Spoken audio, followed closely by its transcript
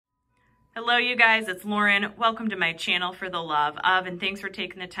Hello you guys, it's Lauren. Welcome to my channel for the love of, and thanks for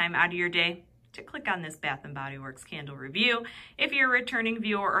taking the time out of your day to click on this Bath & Body Works candle review. If you're a returning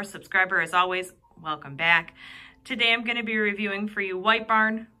viewer or subscriber, as always, welcome back. Today I'm going to be reviewing for you White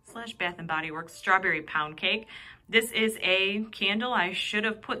Barn / Bath & Body Works Strawberry Pound Cake. This is a candle. I should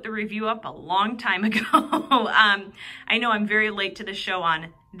have put the review up a long time ago. I know I'm very late to the show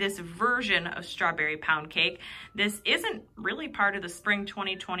on this version of Strawberry Pound Cake. This isn't really part of the spring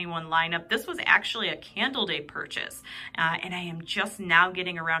 2021 lineup. This was actually a Candle Day purchase, and I am just now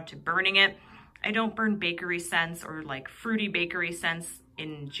getting around to burning it. I don't burn bakery scents or like fruity bakery scents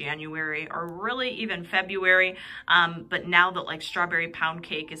in January or really even February, but now that like Strawberry Pound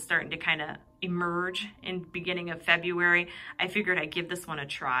Cake is starting to kind of emerge in beginning of February, I figured I'd give this one a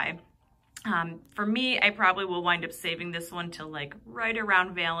try. For me, I probably will wind up saving this one till like right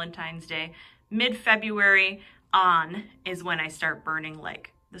around Valentine's Day. Mid-February on is when I start burning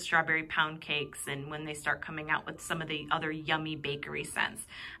like the Strawberry Pound Cakes and when they start coming out with some of the other yummy bakery scents.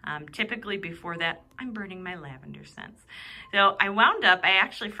 Typically before that, I'm burning my lavender scents. So I wound up, I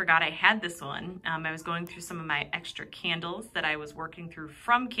actually forgot I had this one. I was going through some of my extra candles that I was working through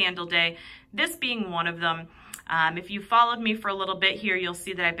from Candle Day, this being one of them. If you followed me for a little bit here, you'll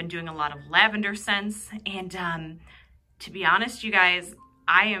see that I've been doing a lot of lavender scents. And to be honest, you guys,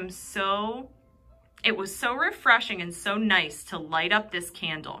 it was so refreshing and so nice to light up this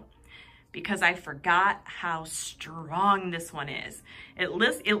candle because I forgot how strong this one is. At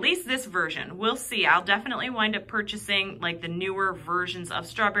least this version. We'll see. I'll definitely wind up purchasing like the newer versions of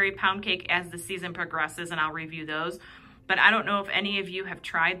Strawberry Pound Cake as the season progresses, and I'll review those. But I don't know if any of you have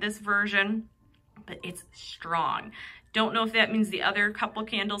tried this version, but it's strong. Don't know if that means the other couple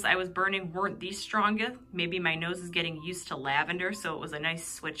candles I was burning weren't the strongest. Maybe my nose is getting used to lavender, so it was a nice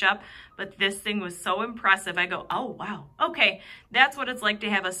switch up. But this thing was so impressive. I go, oh, wow. Okay, that's what it's like to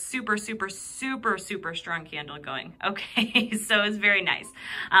have a super, super, super, super strong candle going. Okay, so it's very nice.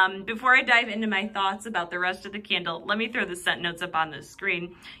 Before I dive into my thoughts about the rest of the candle, let me throw the scent notes up on the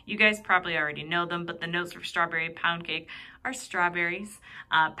screen. You guys probably already know them, but the notes for Strawberry Pound Cake are strawberries,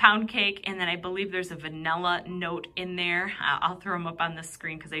 pound cake, and then I believe there's a vanilla note in there. I'll throw them up on the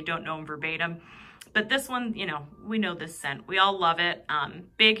screen because I don't know them verbatim. But this one, you know, we know this scent. We all love it.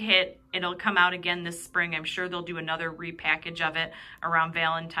 Big hit. It'll come out again this spring. I'm sure they'll do another repackage of it around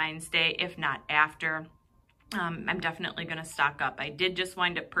Valentine's Day, if not after. I'm definitely going to stock up. I did just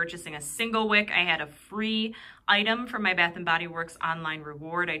wind up purchasing a single wick. I had a free item for my Bath & Body Works online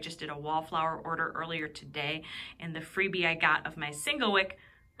reward. I just did a wallflower order earlier today, and the freebie I got of my single wick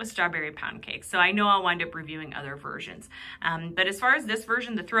was Strawberry Pound Cake. So I know I'll wind up reviewing other versions. But as far as this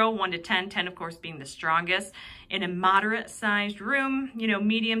version, the throw 1 to 10, 10 of course being the strongest, in a moderate sized room, you know,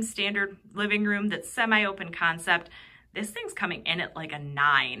 medium standard living room that's semi-open concept, this thing's coming in at like a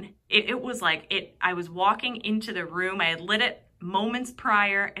 9. It was like, I was walking into the room, I had lit it moments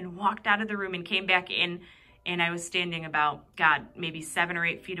prior and walked out of the room and came back in, and I was standing about, God, maybe 7 or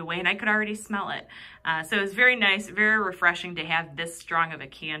 8 feet away, and I could already smell it. So it was very nice, very refreshing to have this strong of a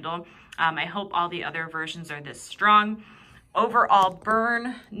candle. I hope all the other versions are this strong. Overall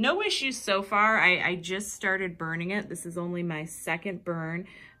burn, no issues so far. I just started burning it. This is only my second burn.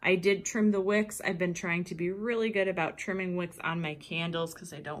 I did trim the wicks. I've been trying to be really good about trimming wicks on my candles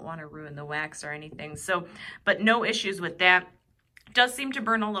because I don't want to ruin the wax or anything. So, but no issues with that. It does seem to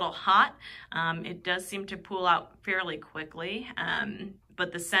burn a little hot. It does seem to pool out fairly quickly.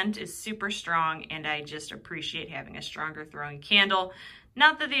 But the scent is super strong, and I just appreciate having a stronger throwing candle.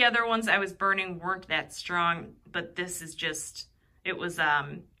 Not that the other ones I was burning weren't that strong, but this is just, it was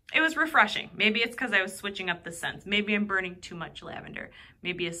refreshing. Maybe it's because I was switching up the scents. Maybe I'm burning too much lavender.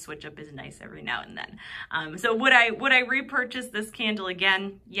 Maybe a switch up is nice every now and then. So would I repurchase this candle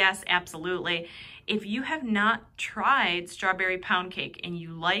again? Yes, absolutely. If you have not tried Strawberry Pound Cake and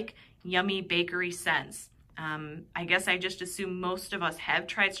you like yummy bakery scents, I guess I just assume most of us have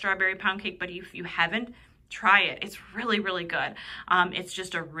tried Strawberry Pound Cake, but if you haven't, try it. It's really, really good. It's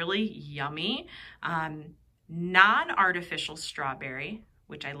just a really yummy, non-artificial strawberry,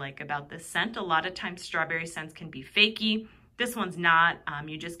 which I like about this scent. A lot of times strawberry scents can be fakey. This one's not.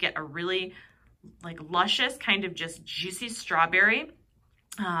 You just get a really like luscious kind of just juicy strawberry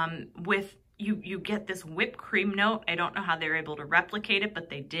with you get this whipped cream note. I don't know how they're able to replicate it, but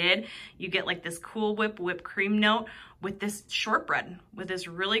they did. You get like this Cool Whip whipped cream note with this shortbread, with this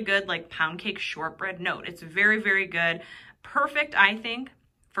really good like pound cake shortbread note. It's very, very good. Perfect, I think,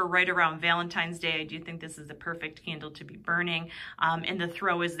 for right around Valentine's Day. I do think this is the perfect candle to be burning. And the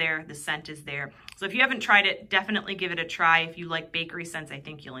throw is there, the scent is there. So if you haven't tried it, definitely give it a try. If you like bakery scents, I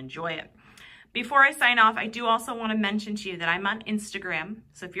think you'll enjoy it. Before I sign off, I do also want to mention to you that I'm on Instagram.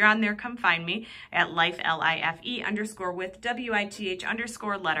 So if you're on there, come find me at life, L-I-F-E _ WITH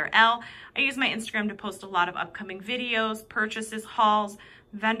 _ L. I use my Instagram to post a lot of upcoming videos, purchases, hauls,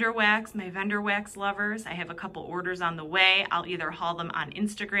 vendor wax, my vendor wax lovers. I have a couple orders on the way. I'll either haul them on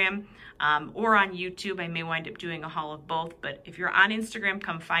Instagram or on YouTube. I may wind up doing a haul of both, but if you're on Instagram,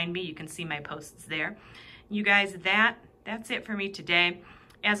 come find me. You can see my posts there. You guys, that's it for me today.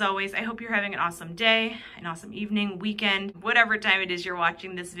 As always, I hope you're having an awesome day, an awesome evening, weekend, whatever time it is you're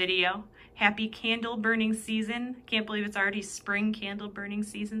watching this video. Happy candle burning season. Can't believe it's already spring candle burning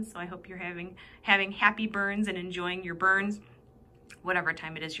season, so I hope you're having happy burns and enjoying your burns, whatever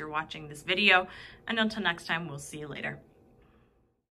time it is you're watching this video. And until next time, we'll see you later.